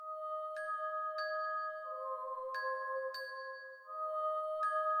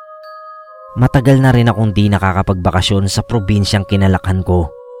Matagal na rin akong di nakakapagbakasyon sa probinsyang kinalakhan ko.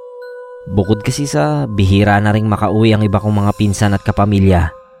 Bukod kasi sa bihira na ring makauwi ang iba kong mga pinsan at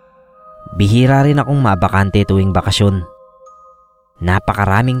kapamilya, bihira rin akong mabakante tuwing bakasyon.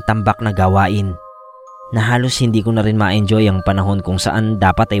 Napakaraming tambak na gawain na halos hindi ko na rin ma-enjoy ang panahon kung saan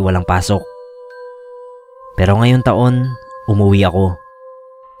dapat ay walang pasok. Pero ngayong taon, umuwi ako.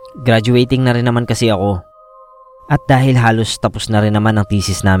 Graduating na rin naman kasi ako. At dahil halos tapos na rin naman ang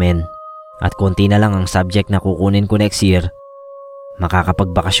thesis namin at konti na lang ang subject na kukunin ko next year,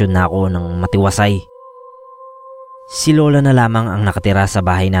 makakapagbakasyon na ako ng matiwasay. Si Lola na lamang ang nakatira sa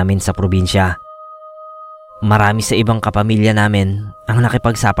bahay namin sa probinsya. Marami sa ibang kapamilya namin ang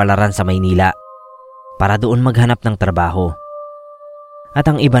nakipagsapalaran sa Maynila para doon maghanap ng trabaho. At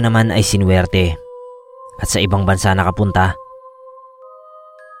ang iba naman ay sinuwerte at sa ibang bansa nakapunta.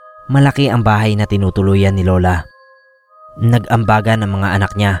 Malaki ang bahay na tinutuluyan ni Lola. Nag-ambaga ng mga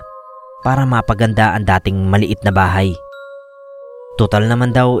anak niya para mapaganda ang dating maliit na bahay. Total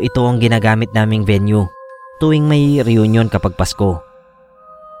naman daw ito ang ginagamit naming venue tuwing may reunion kapag Pasko.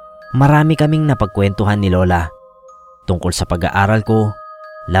 Marami kaming napagkwentuhan ni Lola tungkol sa pag-aaral ko,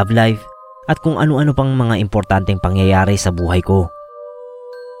 love life, at kung ano-ano pang mga importanteng pangyayari sa buhay ko.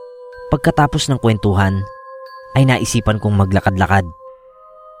 Pagkatapos ng kwentuhan, ay naisipan kong maglakad-lakad.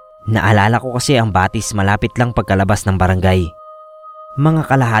 Naalala ko kasi ang Batis malapit lang pagkalabas ng barangay. Mga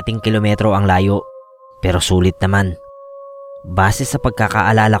kalahating kilometro ang layo, pero sulit naman. Base sa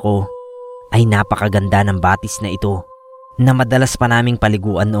pagkakaalala ko, ay napakaganda ng Batis na ito na madalas pa naming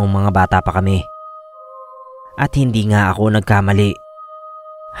paliguan noong mga bata pa kami. At hindi nga ako nagkamali.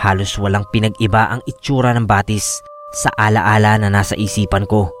 Halos walang pinag-iba ang itsura ng Batis sa alaala na nasa isipan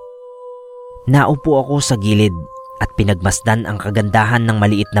ko. Naupo ako sa gilid at pinagmasdan ang kagandahan ng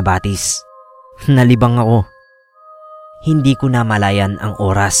maliit na Batis. Nalibang ako. Hindi ko na malayan ang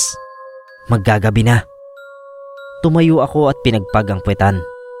oras. Maggagabi na. Tumayo ako at pinagpag ang puwetan.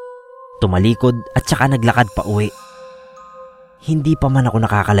 Tumalikod at saka naglakad pa uwi. Hindi pa man ako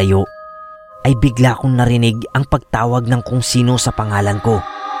nakakalayo, ay bigla kong narinig ang pagtawag ng kung sino sa pangalan ko.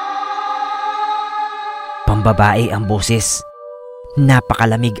 Pambabae ang boses.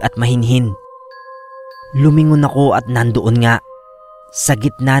 Napakalamig at mahinhin. Lumingon ako at nandoon nga, sa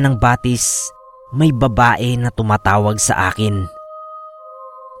gitna ng Batis, may babae na tumatawag sa akin.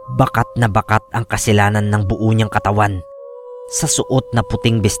 Bakat na bakat ang kasilanan ng buo niyang katawan sa suot na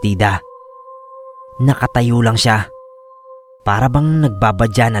puting bestida. Nakatayo lang siya. Para bang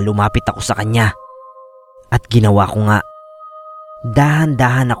nagbabadya na lumapit ako sa kanya. At ginawa ko nga.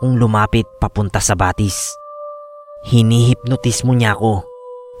 Dahan-dahan akong lumapit papunta sa Batis. Hinihipnotismo niya ako.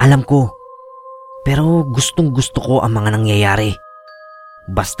 Alam ko. Pero gustong gusto ko ang mga nangyayari.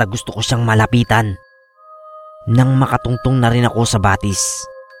 Basta gusto ko siyang malapitan. Nang makatungtong na rin ako sa Batis,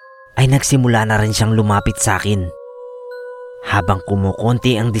 ay nagsimula na rin siyang lumapit sa akin. Habang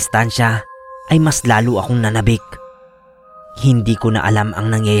kumukonti ang distansya, ay mas lalo akong nanabik. Hindi ko na alam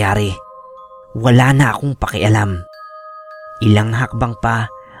ang nangyayari. Wala na akong pakialam. Ilang hakbang pa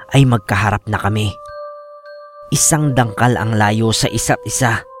ay magkaharap na kami. Isang dangkal ang layo sa isa't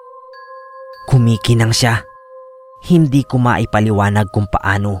isa. Kumikinang siya. Hindi ko maipaliwanag kung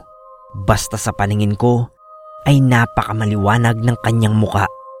paano. Basta sa paningin ko ay napakamaliwanag ng kanyang muka.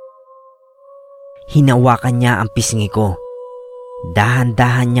 Hinawakan niya ang pisngi ko.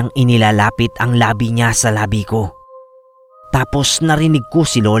 Dahan-dahan niyang inilalapit ang labi niya sa labi ko. Tapos narinig ko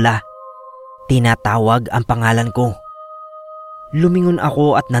si Lola. Tinatawag ang pangalan ko. Lumingon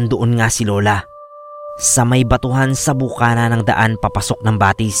ako at nandoon nga si Lola. Sa may batuhan sa bukana ng daan papasok ng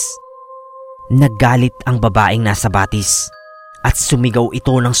Batis. Naggalit ang babaeng nasa Batis at sumigaw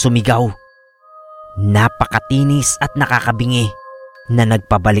ito ng sumigaw. Napakatinis at nakakabingi na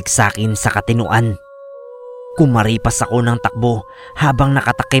nagpabalik sa akin sa katinuan. Kumaripas ako ng takbo habang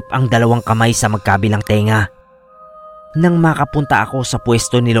nakatakip ang dalawang kamay sa magkabilang tenga. Nang makapunta ako sa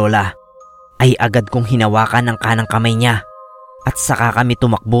pwesto ni Lola, ay agad kong hinawakan ang kanang kamay niya at saka kami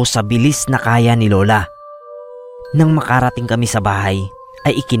tumakbo sa bilis na kaya ni Lola. Nang makarating kami sa bahay,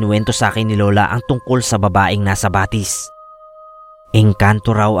 ay ikinuwento sa akin ni Lola ang tungkol sa babaeng nasa Batis.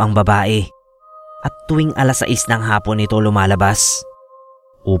 Engkanto raw ang babae at tuwing 6:00 ng hapon ito lumalabas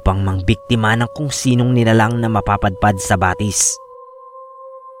upang mangbiktima ng kung sinong nilalang na mapapadpad sa Batis.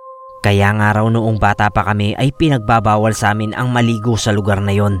 Kaya nga raw noong bata pa kami ay pinagbabawal sa amin ang maligo sa lugar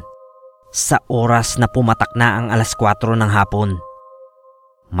na yon sa oras na pumatak na ang 4:00 ng hapon.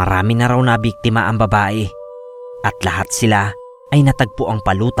 Marami na raw na biktima ang babae at lahat sila ay natagpo ang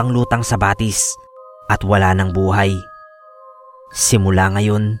palutang-lutang sa Batis at wala ng buhay. Simula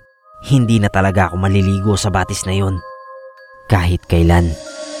ngayon, hindi na talaga ako maliligo sa Batis na yon kahit kailan.